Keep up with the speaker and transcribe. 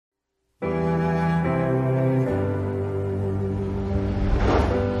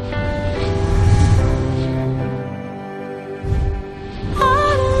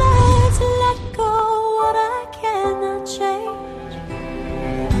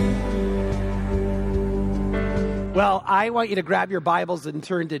Well, I want you to grab your Bibles and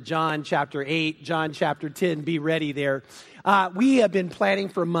turn to John chapter 8, John chapter 10. Be ready there. We have been planning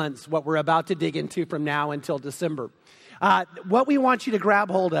for months what we're about to dig into from now until December. What we want you to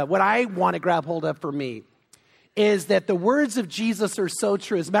grab hold of, what I want to grab hold of for me, is that the words of Jesus are so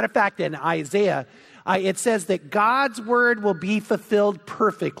true. As a matter of fact, in Isaiah, it says that God's word will be fulfilled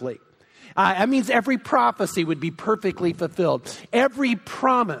perfectly. That means every prophecy would be perfectly fulfilled. Every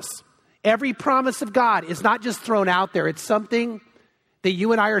promise of God is not just thrown out there. It's something that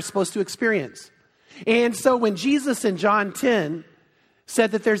you and I are supposed to experience. And so when Jesus in John 10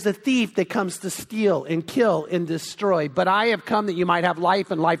 said that there's a thief that comes to steal and kill and destroy, but I have come that you might have life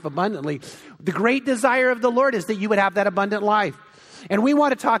and life abundantly. The great desire of the Lord is that you would have that abundant life. And we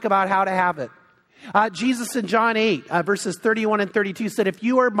want to talk about how to have it. Jesus in John 8, verses 31 and 32 said, if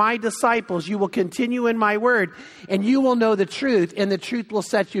you are my disciples, you will continue in my word, and you will know the truth, and the truth will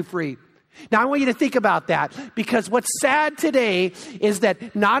set you free. Now, I want you to think about that, because what's sad today is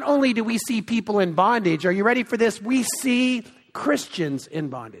that not only do we see people in bondage, are you ready for this? We see Christians in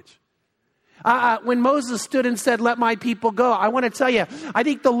bondage. When Moses stood and said, let my people go, I want to tell you, I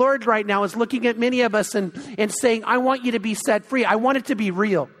think the Lord right now is looking at many of us and saying, I want you to be set free. I want it to be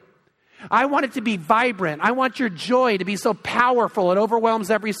real. I want it to be vibrant. I want your joy to be so powerful it overwhelms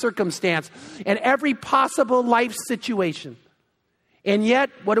every circumstance and every possible life situation. And yet,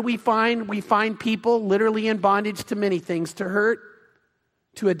 what do we find? We find people literally in bondage to many things, to hurt,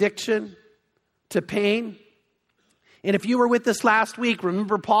 to addiction, to pain. And if you were with us last week,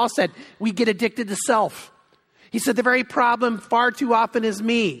 remember Paul said, we get addicted to self. He said, the very problem far too often is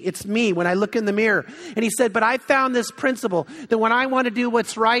me. It's me when I look in the mirror. And he said, but I found this principle that when I want to do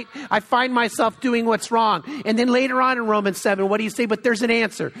what's right, I find myself doing what's wrong. And then later on in Romans 7, what do you say? But there's an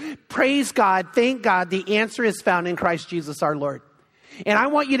answer. Praise God. Thank God. The answer is found in Christ Jesus our Lord. And I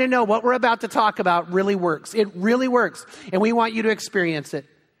want you to know what we're about to talk about really works. It really works. And we want you to experience it.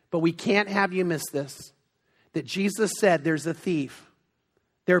 But we can't have you miss this. That Jesus said there's a thief.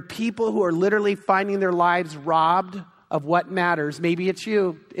 There are people who are literally finding their lives robbed of what matters. Maybe it's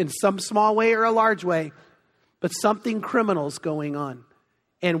you in some small way or a large way. But something criminal's going on.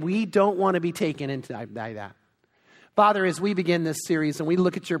 And we don't want to be taken into by that. Father, as we begin this series and we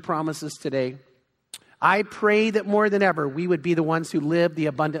look at your promises today, I pray that more than ever, we would be the ones who live the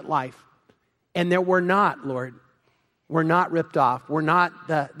abundant life. And that we're not, Lord, we're not ripped off. We're not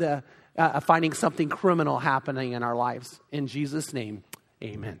finding something criminal happening in our lives. In Jesus' name,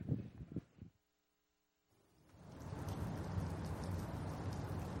 amen.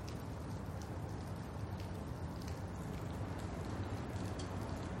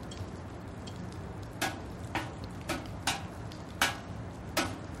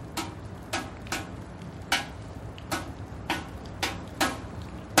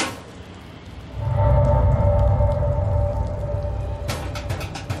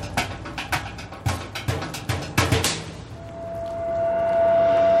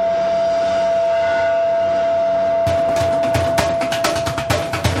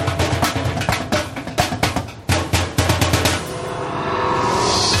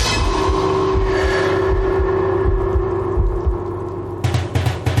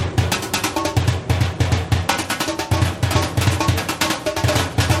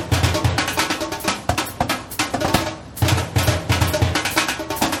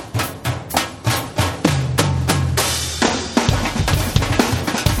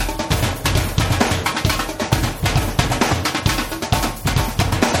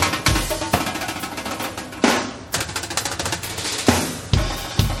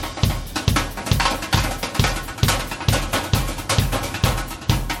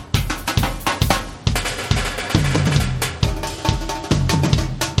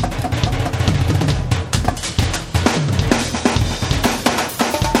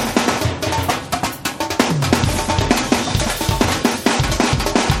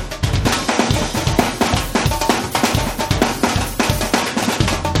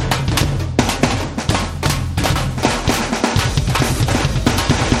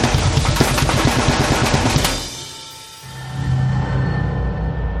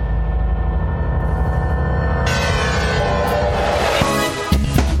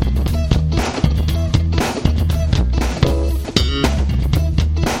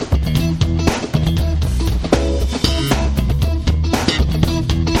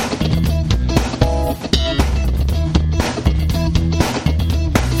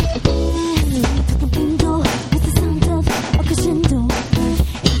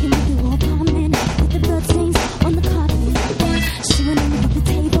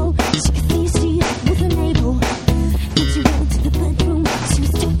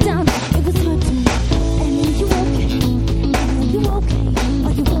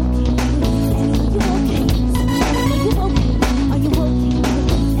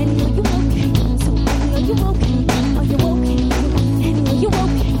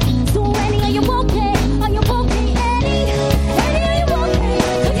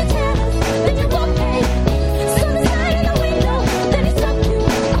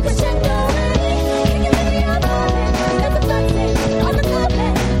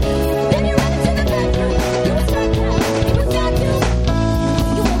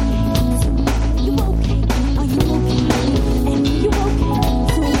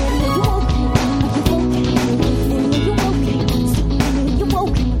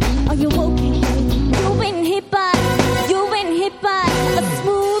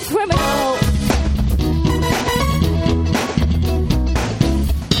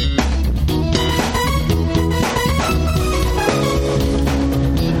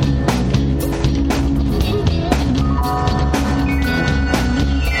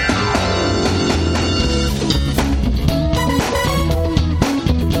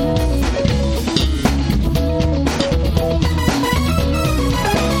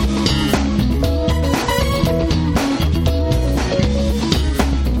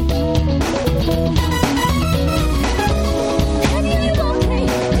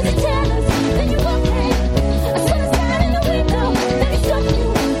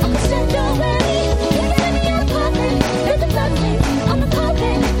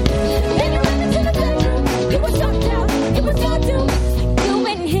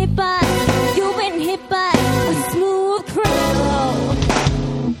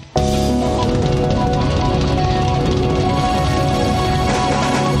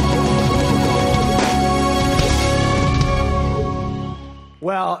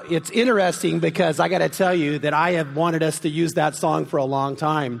 it's interesting because I got to tell you that I have wanted us to use that song for a long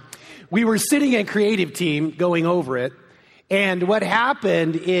time. We were sitting in creative team going over it, and what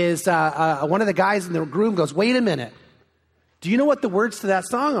happened is one of the guys in the room goes, "Wait a minute. Do you know what the words to that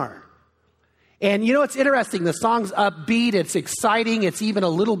song are?" And you know, it's interesting. The song's upbeat. It's exciting. It's even a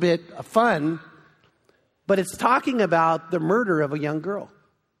little bit fun. But it's talking about the murder of a young girl.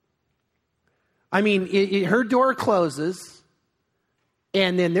 I mean, her door closes,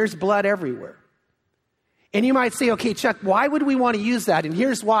 and then there's blood everywhere. And you might say, okay, Chuck, why would we want to use that? And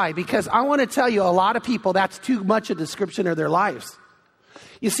here's why. Because I want to tell you, a lot of people, that's too much a description of their lives.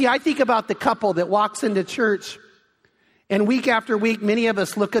 You see, I think about the couple that walks into church, and week after week, many of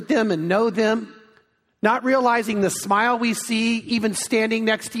us look at them and know them, not realizing the smile we see, even standing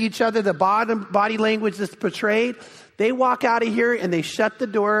next to each other, the body language that's portrayed. They walk out of here and they shut the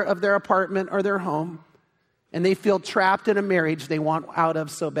door of their apartment or their home, and they feel trapped in a marriage they want out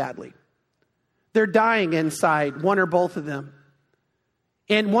of so badly. They're dying inside, one or both of them.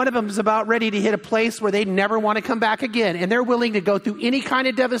 And one of them is about ready to hit a place where they never want to come back again. And they're willing to go through any kind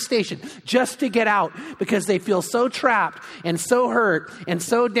of devastation just to get out because they feel so trapped and so hurt and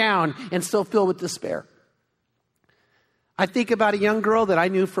so down and so filled with despair. I think about a young girl that I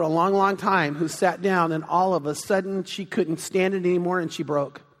knew for a long, long time who sat down, and all of a sudden she couldn't stand it anymore and she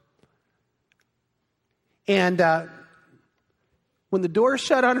broke. And when the door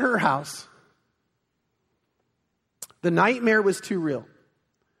shut on her house, the nightmare was too real.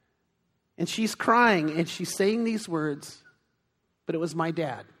 And she's crying and she's saying these words, "But it was my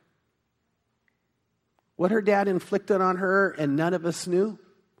dad." What her dad inflicted on her and none of us knew.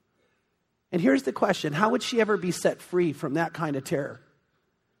 And here's the question: how would she ever be set free from that kind of terror?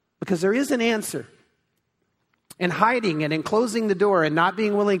 Because there is an answer. And hiding it and closing the door and not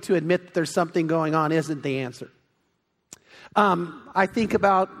being willing to admit that there's something going on isn't the answer. I think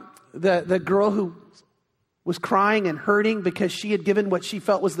about the girl who was crying and hurting because she had given what she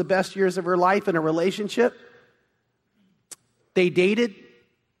felt was the best years of her life in a relationship. They dated.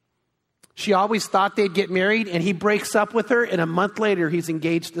 She always thought they'd get married, and he breaks up with her, and a month later he's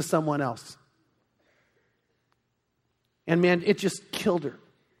engaged to someone else. And man, it just killed her.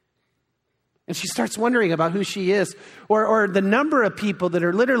 And she starts wondering about who she is. Or the number of people that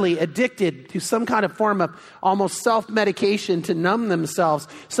are literally addicted to some kind of form of almost self-medication to numb themselves.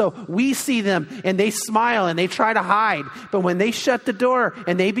 So we see them and they smile and they try to hide. But when they shut the door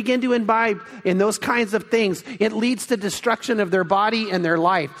and they begin to imbibe in those kinds of things, it leads to destruction of their body and their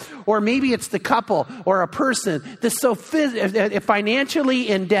life. Or maybe it's the couple or a person that's so financially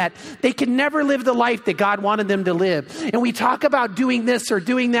in debt, they can never live the life that God wanted them to live. And we talk about doing this or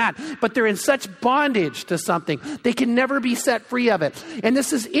doing that, but they're in such bondage to something. They can never be set free of it. And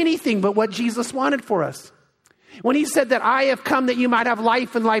this is anything but what Jesus wanted for us. When he said that I have come that you might have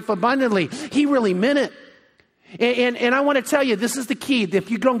life and life abundantly, he really meant it. And I want to tell you, this is the key. If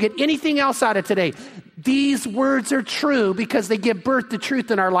you don't get anything else out of today, these words are true because they give birth to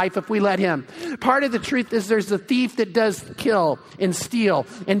truth in our life if we let him. Part of the truth is there's a thief that does kill and steal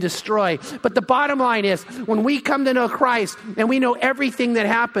and destroy. But the bottom line is when we come to know Christ and we know everything that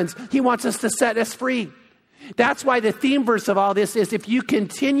happens, he wants us to set us free. That's why the theme verse of all this is, if you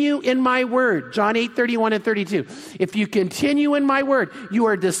continue in my word, John 8:31 and 32. If you continue in my word, you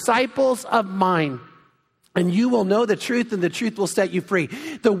are disciples of mine. And you will know the truth, and the truth will set you free.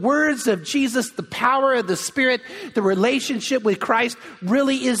 The words of Jesus, the power of the Spirit, the relationship with Christ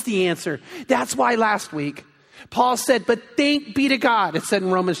really is the answer. That's why last week, Paul said, but thanks be to God, it said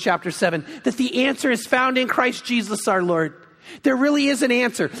in Romans chapter 7, that the answer is found in Christ Jesus our Lord. There really is an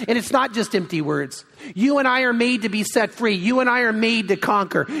answer, and it's not just empty words. You and I are made to be set free. You and I are made to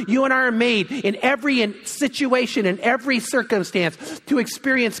conquer. You and I are made in every situation, in every circumstance, to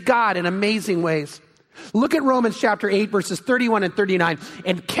experience God in amazing ways. Look at Romans chapter 8, verses 31 and 39,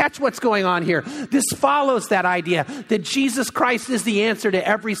 and catch what's going on here. This follows that idea that Jesus Christ is the answer to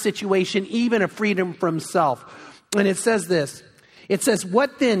every situation, even a freedom from self. And it says this. It says,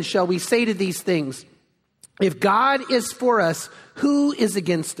 what then shall we say to these things? If God is for us, who is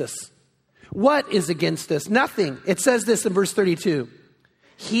against us? What is against us? Nothing. It says this in verse 32.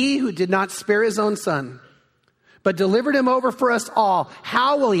 He who did not spare his own son, but delivered him over for us all,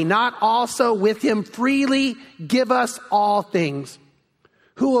 how will he not also with him freely give us all things?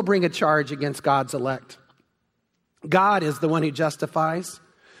 Who will bring a charge against God's elect? God is the one who justifies.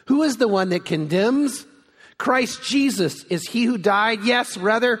 Who is the one that condemns? Christ Jesus is he who died, yes,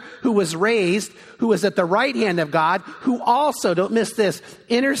 rather, who was raised, who was at the right hand of God, who also, don't miss this,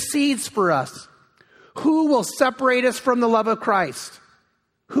 intercedes for us. Who will separate us from the love of Christ?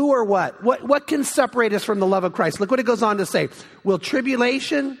 Who or what? What can separate us from the love of Christ? Look what it goes on to say. Will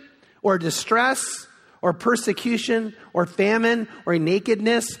tribulation or distress or persecution or famine or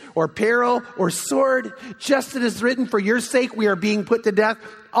nakedness or peril or sword, just as it is written, for your sake we are being put to death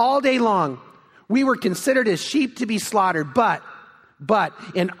all day long. We were considered as sheep to be slaughtered, but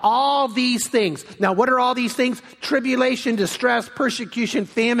in all these things, now what are all these things? Tribulation, distress, persecution,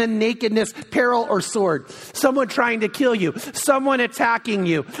 famine, nakedness, peril, or sword. Someone trying to kill you, someone attacking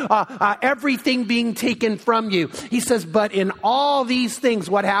you, everything being taken from you. He says, but in all these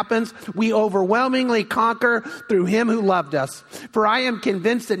things, what happens? We overwhelmingly conquer through him who loved us. For I am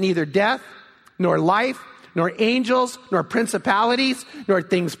convinced that neither death, nor life, nor angels, nor principalities, nor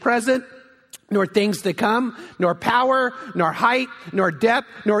things present, nor things to come, nor power, nor height, nor depth,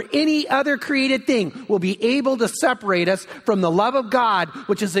 nor any other created thing will be able to separate us from the love of God,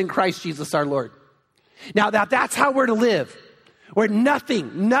 which is in Christ Jesus our Lord. Now that's how we're to live. Where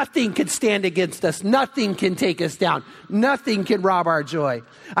nothing can stand against us. Nothing can take us down. Nothing can rob our joy.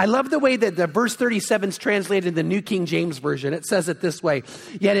 I love the way that the verse 37 is translated in the New King James Version. It says it this way.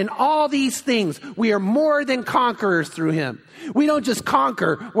 Yet in all these things, we are more than conquerors through him. We don't just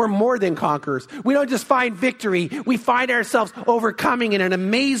conquer, we're more than conquerors. We don't just find victory, we find ourselves overcoming in an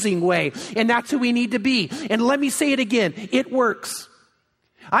amazing way. And that's who we need to be. And let me say it again, it works.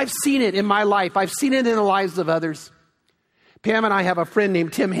 I've seen it in my life. I've seen it in the lives of others. Pam and I have a friend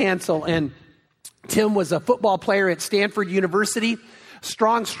named Tim Hansel, and Tim was a football player at Stanford University.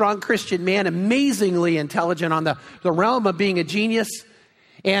 Strong Christian man, amazingly intelligent on the realm of being a genius,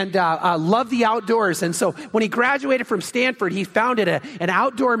 and loved the outdoors. And so when he graduated from Stanford, he founded an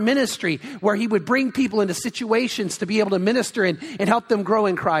outdoor ministry where he would bring people into situations to be able to minister and help them grow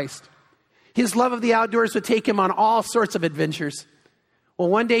in Christ. His love of the outdoors would take him on all sorts of adventures. Well,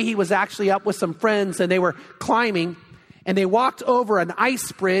 one day he was actually up with some friends, and they were climbing, and they walked over an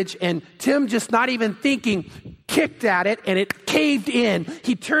ice bridge, and Tim, just not even thinking, kicked at it, and it caved in.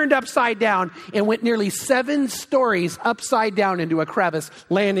 He turned upside down and went nearly 7 stories upside down into a crevice,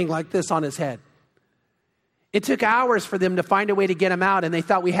 landing like this on his head. It took hours for them to find a way to get him out, and they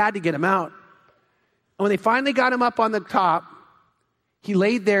thought we had to get him out. And when they finally got him up on the top, he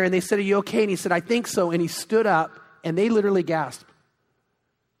laid there, and they said, "Are you okay?" And he said, "I think so." And he stood up, and they literally gasped.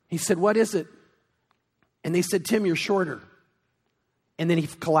 He said, "What is it?" And they said, "Tim, you're shorter." And then he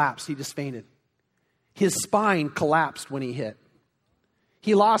collapsed. He just fainted. His spine collapsed when he hit.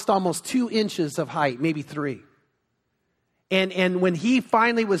 He lost almost 2 inches of height, maybe 3. And when he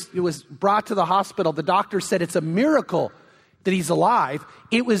finally was brought to the hospital, the doctor said it's a miracle that he's alive.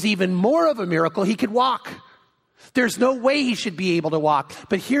 It was even more of a miracle he could walk. There's no way he should be able to walk.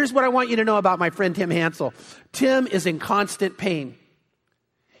 But here's what I want you to know about my friend Tim Hansel. Tim is in constant pain.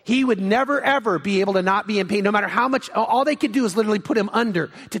 He would never, ever be able to not be in pain, no matter how much. All they could do is literally put him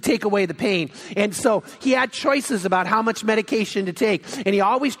under to take away the pain. And so he had choices about how much medication to take. And he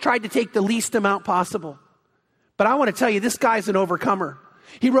always tried to take the least amount possible. But I want to tell you, this guy's an overcomer.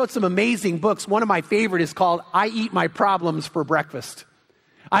 He wrote some amazing books. One of my favorite is called I Eat My Problems for Breakfast.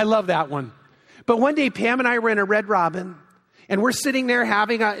 I love that one. But one day, Pam and I were in a Red Robin, and we're sitting there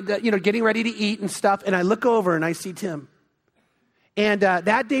having getting ready to eat and stuff. And I look over and I see Tim. And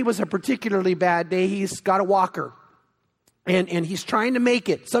that day was a particularly bad day. He's got a walker, and he's trying to make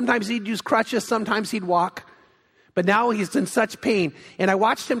it. Sometimes he'd use crutches, sometimes he'd walk. But now he's in such pain. And I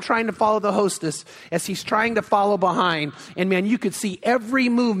watched him trying to follow the hostess as he's trying to follow behind. And man, you could see every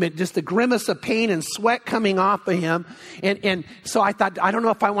movement, just a grimace of pain and sweat coming off of him. And so I thought, I don't know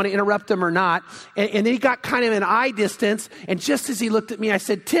if I want to interrupt him or not. And then he got kind of an eye distance. And just as he looked at me, I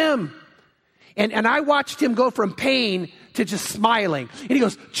said, "Tim." And I watched him go from pain to just smiling. And he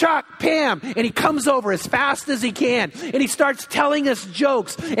goes, "Chuck, Pam." And he comes over as fast as he can. And he starts telling us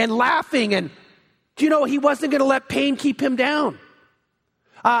jokes and laughing. And do you know, he wasn't going to let pain keep him down.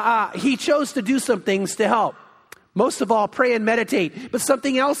 He chose to do some things to help. Most of all, pray and meditate. But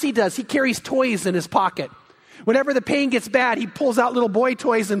something else he does, he carries toys in his pocket. Whenever the pain gets bad, he pulls out little boy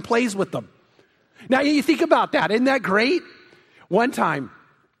toys and plays with them. Now, you think about that. Isn't that great? One time,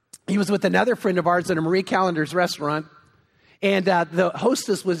 he was with another friend of ours at a Marie Callender's restaurant. And the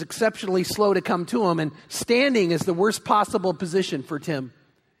hostess was exceptionally slow to come to him. And standing is the worst possible position for Tim.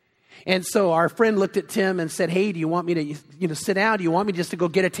 And so our friend looked at Tim and said, "Hey, do you want me to sit down? Do you want me just to go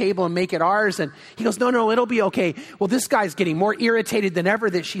get a table and make it ours?" And he goes, No, it'll be okay. Well, this guy's getting more irritated than ever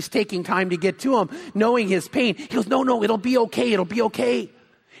that she's taking time to get to him, knowing his pain. He goes, No, it'll be okay. It'll be okay. And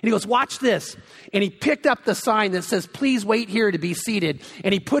he goes, "Watch this." And he picked up the sign that says, "Please wait here to be seated."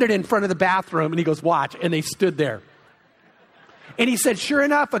 And he put it in front of the bathroom and he goes, "Watch." And they stood there. And he said, sure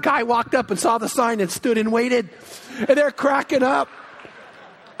enough, a guy walked up and saw the sign and stood and waited. And they're cracking up.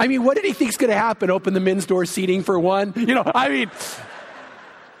 I mean, what did he think's going to happen? Open the men's door seating for one? You know, I mean...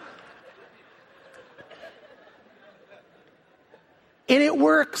 And it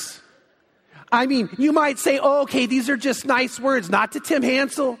works. I mean, you might say, oh, okay, these are just nice words. Not to Tim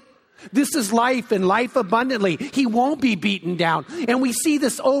Hansel. This is life and life abundantly. He won't be beaten down. And we see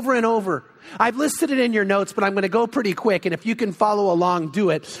this over and over. I've listed it in your notes, but I'm going to go pretty quick. And if you can follow along, do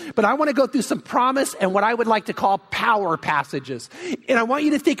it. But I want to go through some promise and what I would like to call power passages. And I want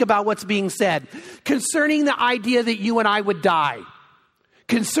you to think about what's being said concerning the idea that you and I would die.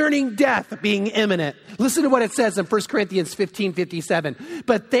 Concerning death being imminent. Listen to what it says in 1 Corinthians 15:57.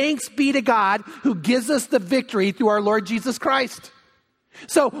 But thanks be to God who gives us the victory through our Lord Jesus Christ.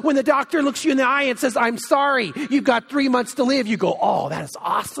 So when the doctor looks you in the eye and says, I'm sorry, you've got 3 months to live, you go, oh, that is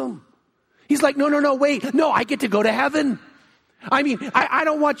awesome. He's like, no, wait. No, I get to go to heaven. I mean, I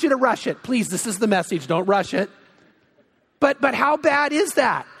don't want you to rush it. Please, this is the message. Don't rush it. But how bad is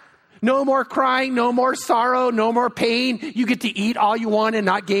that? No more crying, no more sorrow, no more pain. You get to eat all you want and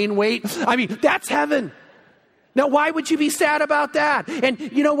not gain weight. I mean, that's heaven. Now, why would you be sad about that? And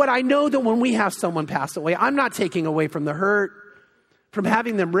you know what? I know that when we have someone pass away, I'm not taking away from the hurt, from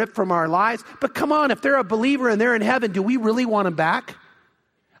having them ripped from our lives. But come on, if they're a believer and they're in heaven, do we really want them back?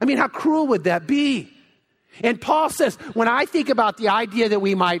 I mean, how cruel would that be? And Paul says, when I think about the idea that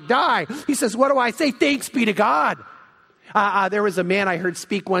we might die, he says, what do I say? Thanks be to God. There was a man I heard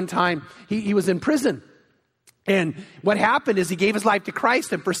speak one time. He was in prison. And what happened is he gave his life to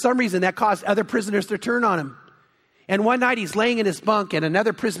Christ. And for some reason, that caused other prisoners to turn on him. And one night he's laying in his bunk and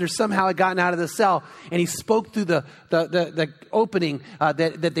another prisoner somehow had gotten out of the cell. And he spoke through the opening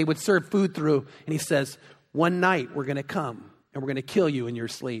that they would serve food through. And he says, one night we're going to come and we're going to kill you in your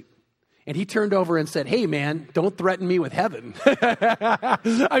sleep. And he turned over and said, hey, man, don't threaten me with heaven.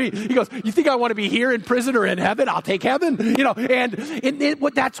 I mean, he goes, you think I want to be here in prison or in heaven? I'll take heaven. You know, and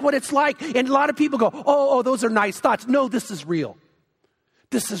that's what it's like. And a lot of people go, oh, those are nice thoughts. No, this is real.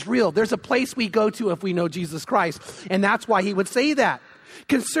 This is real. There's a place we go to if we know Jesus Christ. And that's why he would say that.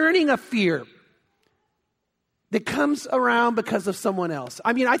 Concerning a fear that comes around because of someone else.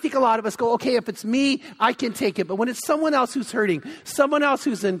 I mean, I think a lot of us go, okay, if it's me, I can take it. But when it's someone else who's hurting, someone else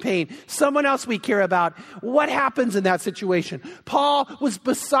who's in pain, someone else we care about, what happens in that situation? Paul was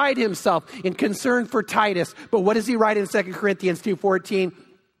beside himself in concern for Titus. But what does he write in 2 Corinthians 2:14?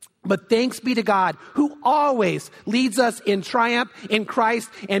 But thanks be to God who always leads us in triumph in Christ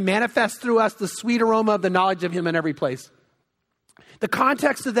and manifests through us the sweet aroma of the knowledge of him in every place. The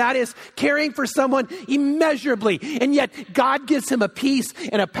context of that is caring for someone immeasurably. And yet God gives him a peace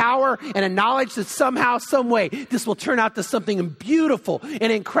and a power and a knowledge that somehow, some way, this will turn out to something beautiful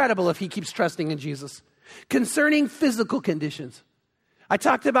and incredible if he keeps trusting in Jesus. Concerning physical conditions. I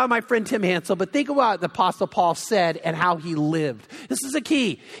talked about my friend Tim Hansel, but think about what the Apostle Paul said and how he lived. This is a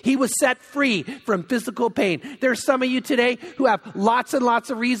key. He was set free from physical pain. There are some of you today who have lots and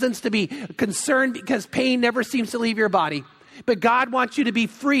lots of reasons to be concerned because pain never seems to leave your body. But God wants you to be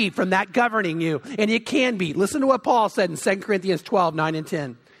free from that governing you. And it can be. Listen to what Paul said in 2 Corinthians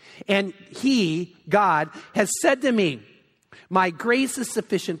 12:9-10. And he, God, has said to me, my grace is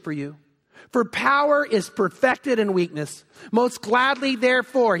sufficient for you. For power is perfected in weakness. Most gladly,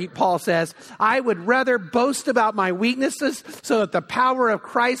 therefore, Paul says, I would rather boast about my weaknesses so that the power of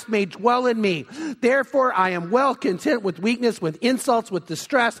Christ may dwell in me. Therefore, I am well content with weakness, with insults, with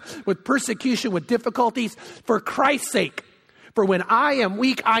distress, with persecution, with difficulties, for Christ's sake. For when I am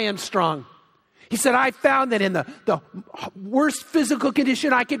weak, I am strong. He said, I found that in the worst physical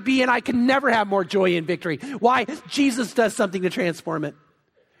condition I could be in, I can never have more joy and victory. Why? Jesus does something to transform it.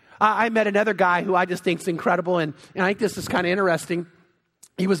 I met another guy who I just think is incredible, and I think this is kind of interesting.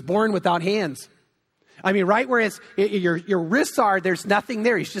 He was born without hands. I mean, right where your wrists are, there's nothing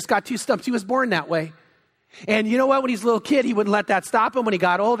there. He's just got two stumps. He was born that way. And you know what? When he was a little kid, he wouldn't let that stop him. When he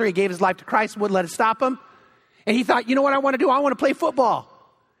got older, he gave his life to Christ, wouldn't let it stop him. And he thought, you know what I want to do? I want to play football.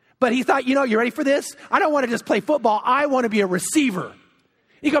 But he thought, you ready for this? I don't want to just play football. I want to be a receiver.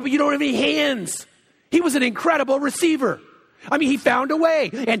 You go, but you don't have any hands. He was an incredible receiver. I mean, he found a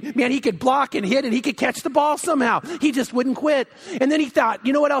way. And man, he could block and hit and he could catch the ball somehow. He just wouldn't quit. And then he thought,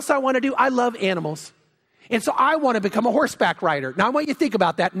 you know what else I want to do? I love animals. And so I want to become a horseback rider. Now I want you to think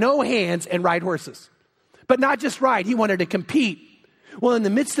about that. No hands and ride horses. But not just ride. He wanted to compete. Well, in the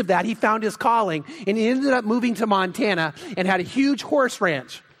midst of that, he found his calling and he ended up moving to Montana and had a huge horse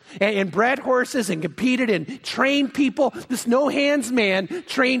ranch and bred horses and competed and trained people. This no hands man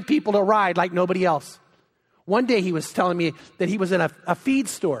trained people to ride like nobody else. One day he was telling me that he was in a feed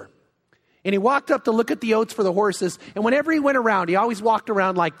store and he walked up to look at the oats for the horses. And whenever he went around, he always walked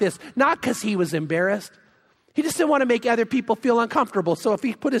around like this, not because he was embarrassed, He just didn't want to make other people feel uncomfortable. So if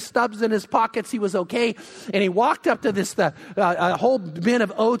he put his stubs in his pockets, he was okay. And he walked up to this a whole bin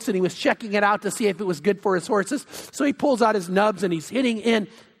of oats, and he was checking it out to see if it was good for his horses. So he pulls out his nubs, and he's hitting in.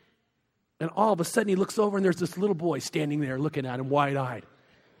 And all of a sudden, he looks over, and there's this little boy standing there looking at him wide-eyed.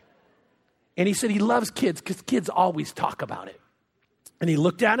 And he said he loves kids because kids always talk about it. And he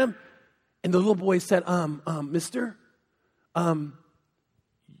looked at him, and the little boy said, mister,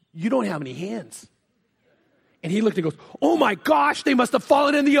 you don't have any hands. And he looked and goes, oh my gosh, they must have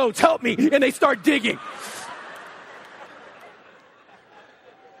fallen in the oats. Help me. And they start digging.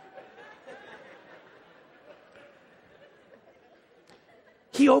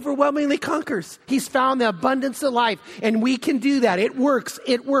 He overwhelmingly conquers. He's found the abundance of life. And we can do that. It works.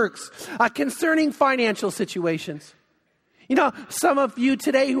 It works. Concerning financial situations. You know, some of you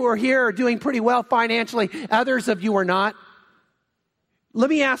today who are here are doing pretty well financially. Others of you are not. Let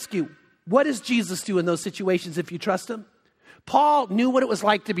me ask you, what does Jesus do in those situations if you trust him? Paul knew what it was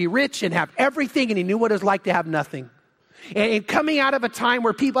like to be rich and have everything, and he knew what it was like to have nothing. And coming out of a time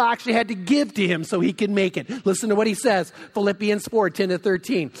where people actually had to give to him so he could make it. Listen to what he says, Philippians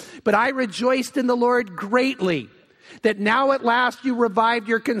 4:10-13. But I rejoiced in the Lord greatly that now at last you revived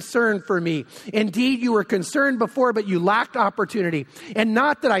your concern for me. Indeed, you were concerned before, but you lacked opportunity. And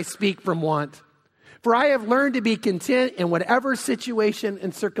not that I speak from want. For I have learned to be content in whatever situation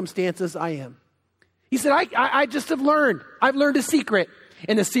and circumstances I am. He said, I just have learned. I've learned a secret.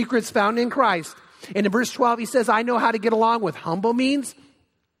 And the secret's found in Christ. And in verse 12, he says, I know how to get along with humble means.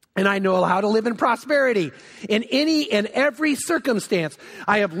 And I know how to live in prosperity. In any and every circumstance,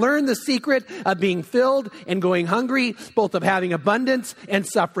 I have learned the secret of being filled and going hungry, both of having abundance and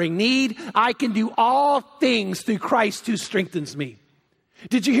suffering need. I can do all things through Christ who strengthens me.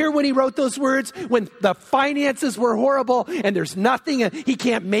 Did you hear when he wrote those words? When the finances were horrible and there's nothing, he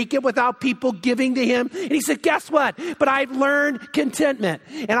can't make it without people giving to him. And he said, guess what? But I've learned contentment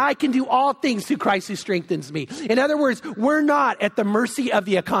and I can do all things through Christ who strengthens me. In other words, we're not at the mercy of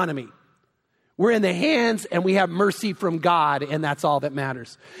the economy. We're in the hands and we have mercy from God, and that's all that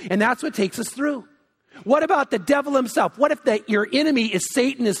matters. And that's what takes us through. What about the devil himself? What if your enemy is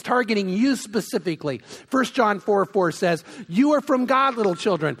Satan is targeting you specifically? 1 John 4:4 says, you are from God, little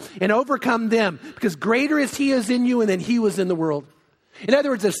children, and overcome them, because greater is he is in you than he was in the world. In other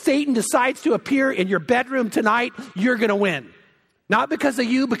words, if Satan decides to appear in your bedroom tonight, you're going to win. Not because of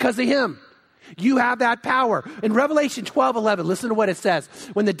you, because of him. You have that power. In Revelation 12:11, listen to what it says.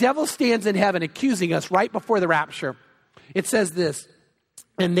 When the devil stands in heaven accusing us right before the rapture, it says this,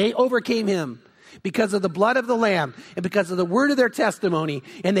 and they overcame him because of the blood of the Lamb and because of the word of their testimony,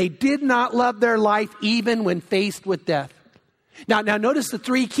 and they did not love their life even when faced with death. Now notice the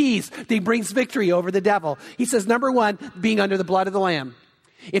three keys that he brings victory over the devil. He says, number one, being under the blood of the Lamb.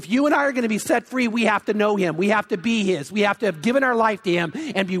 If you and I are going to be set free, we have to know him. We have to be his. We have to have given our life to him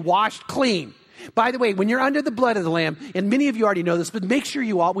and be washed clean. By the way, when you're under the blood of the Lamb, and many of you already know this, but make sure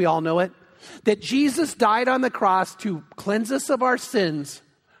we all know it, that Jesus died on the cross to cleanse us of our sins.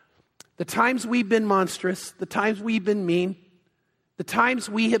 The times we've been monstrous, the times we've been mean, the times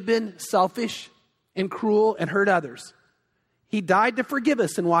we have been selfish and cruel and hurt others. He died to forgive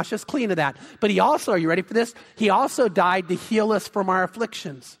us and wash us clean of that. But he also, are you ready for this? He also died to heal us from our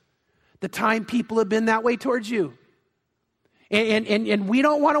afflictions. The time people have been that way towards you. And we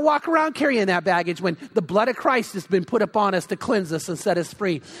don't want to walk around carrying that baggage when the blood of Christ has been put upon us to cleanse us and set us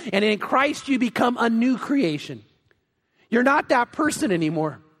free. And in Christ, you become a new creation. You're not that person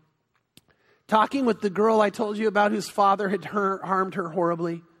anymore. Talking with the girl I told you about whose father had harmed her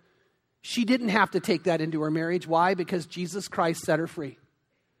horribly. She didn't have to take that into her marriage. Why? Because Jesus Christ set her free.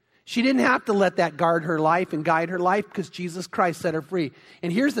 She didn't have to let that guard her life and guide her life because Jesus Christ set her free.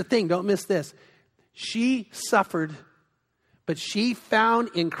 And here's the thing, don't miss this. She suffered, but she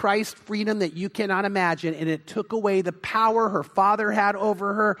found in Christ freedom that you cannot imagine, and it took away the power her father had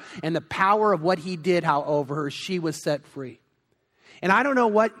over her and the power of what he did over her. She was set free. And I don't know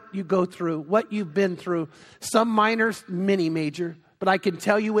what you go through, what you've been through, some minor, many major, but I can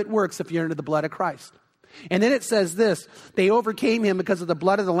tell you it works if you're under the blood of Christ. And then it says this, they overcame him because of the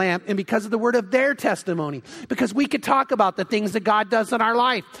blood of the Lamb and because of the word of their testimony. Because we could talk about the things that God does in our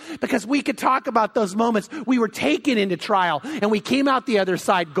life. Because we could talk about those moments we were taken into trial and we came out the other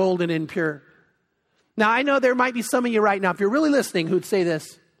side golden and pure. Now, I know there might be some of you right now, if you're really listening, who'd say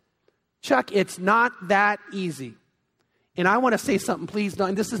this, Chuck, it's not that easy. And I want to say something, please.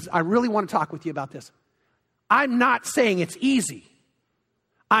 I really want to talk with you about this. I'm not saying it's easy.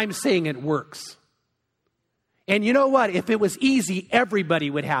 I'm saying it works. And you know what? If it was easy, everybody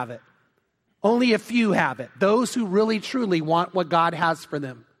would have it. Only a few have it. Those who really, truly want what God has for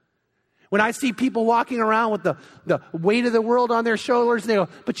them. When I see people walking around with the weight of the world on their shoulders, they go,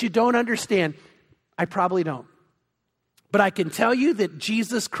 but you don't understand. I probably don't. But I can tell you that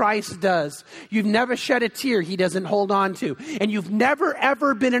Jesus Christ does. You've never shed a tear he doesn't hold on to. And you've never,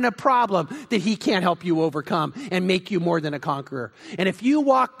 ever been in a problem that he can't help you overcome and make you more than a conqueror. And if you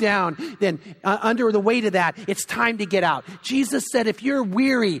walk down, then under the weight of that, it's time to get out. Jesus said, if you're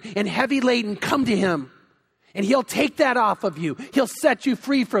weary and heavy laden, come to him. And he'll take that off of you. He'll set you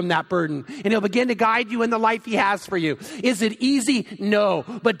free from that burden. And he'll begin to guide you in the life he has for you. Is it easy? No.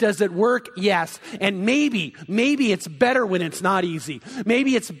 But does it work? Yes. And maybe it's better when it's not easy.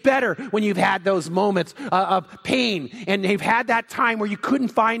 Maybe it's better when you've had those moments of pain and you've had that time where you couldn't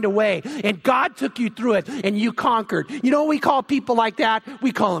find a way. And God took you through it and you conquered. You know what we call people like that?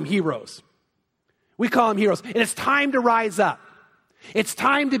 We call them heroes. We call them heroes. And it's time to rise up. It's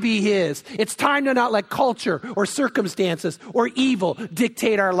time to be his. It's time to not let culture or circumstances or evil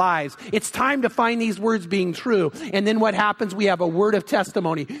dictate our lives. It's time to find these words being true. And then what happens? We have a word of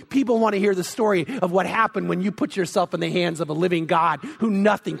testimony. People want to hear the story of what happened when you put yourself in the hands of a living God who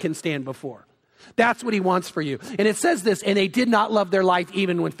nothing can stand before. That's what he wants for you. And it says this, and they did not love their life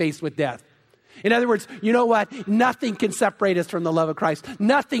even when faced with death. In other words, you know what? Nothing can separate us from the love of Christ.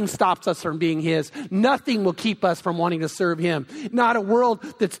 Nothing stops us from being his. Nothing will keep us from wanting to serve him. Not a world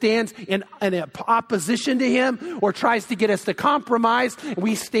that stands in opposition to him or tries to get us to compromise.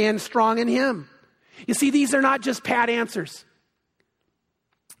 We stand strong in him. You see, these are not just pat answers.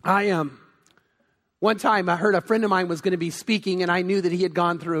 One time I heard a friend of mine was going to be speaking, and I knew that he had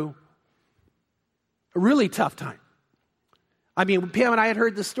gone through a really tough time. I mean, Pam and I had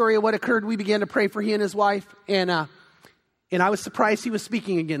heard the story of what occurred. We began to pray for he and his wife, and I was surprised he was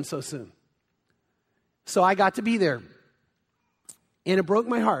speaking again so soon. So I got to be there, and it broke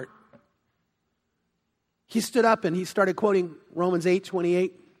my heart. He stood up and he started quoting Romans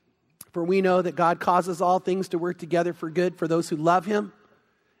 8:28. For we know that God causes all things to work together for good for those who love him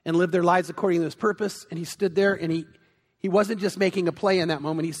and live their lives according to his purpose. And he stood there and he wasn't just making a play in that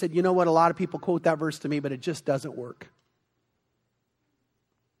moment. He said, you know what? A lot of people quote that verse to me, but it just doesn't work.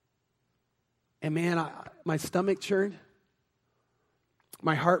 And man, my stomach churned.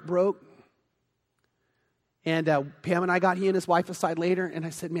 My heart broke. And Pam and I got he and his wife aside later, and I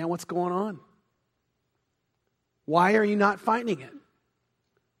said, man, what's going on? Why are you not finding it?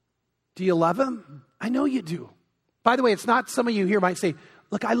 Do you love him? I know you do. By the way, it's not some of you here might say,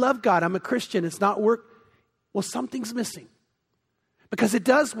 look, I love God. I'm a Christian. It's not work. Well, something's missing. Because it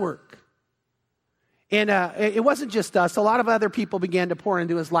does work. And it wasn't just us. A lot of other people began to pour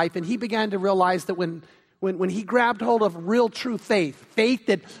into his life. And he began to realize that when he grabbed hold of real true faith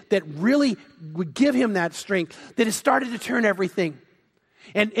that really would give him that strength, that it started to turn everything.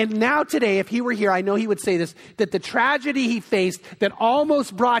 And now today, if he were here, I know he would say this, that the tragedy he faced that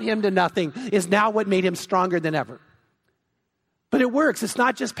almost brought him to nothing is now what made him stronger than ever. But it works. It's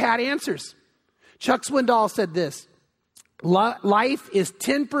not just pat answers. Chuck Swindoll said this, life is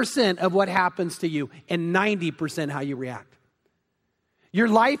 10% of what happens to you and 90% how you react. Your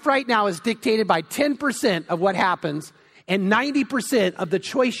life right now is dictated by 10% of what happens and 90% of the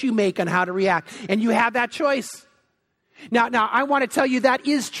choice you make on how to react. And you have that choice. Now I want to tell you that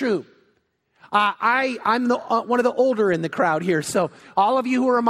is true. I'm one of the older in the crowd here. So all of you who are